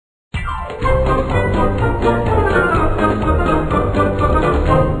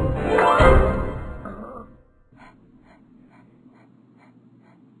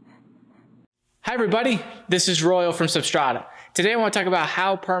everybody, this is Royal from Substrata. Today I want to talk about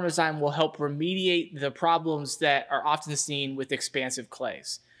how Perma-Zyme will help remediate the problems that are often seen with expansive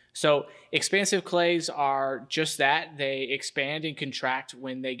clays. So expansive clays are just that. They expand and contract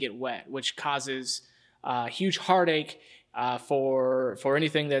when they get wet, which causes huge heartache for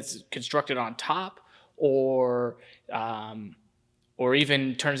anything that's constructed on top or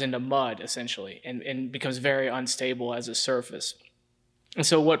even turns into mud essentially and becomes very unstable as a surface. And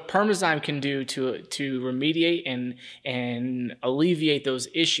so what Perma-Zyme can do to remediate and alleviate those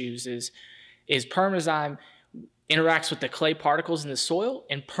issues is Perma-Zyme interacts with the clay particles in the soil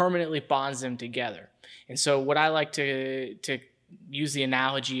and permanently bonds them together. And so what I like to use the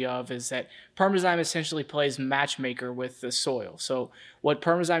analogy of is that Perma-Zyme essentially plays matchmaker with the soil. So what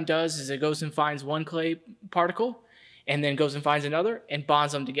Perma-Zyme does is it goes and finds one clay particle and then goes and finds another and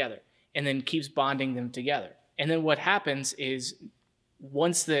bonds them together and then keeps bonding them together. And then what happens is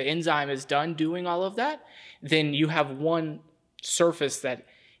once the enzyme is done doing all of that, then you have one surface that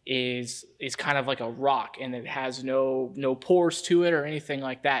is kind of like a rock and it has no pores to it or anything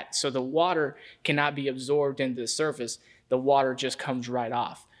like that. So the water cannot be absorbed into the surface. The water just comes right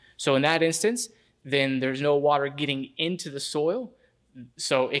off. So in that instance, then there's no water getting into the soil,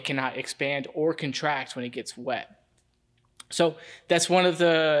 so it cannot expand or contract when it gets wet. So that's one of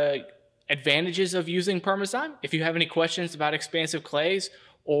the advantages of using Perma-Zyme. If you have any questions about expansive clays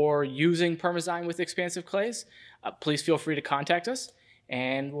or using Perma-Zyme with expansive clays, please feel free to contact us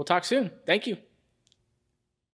and we'll talk soon. Thank you.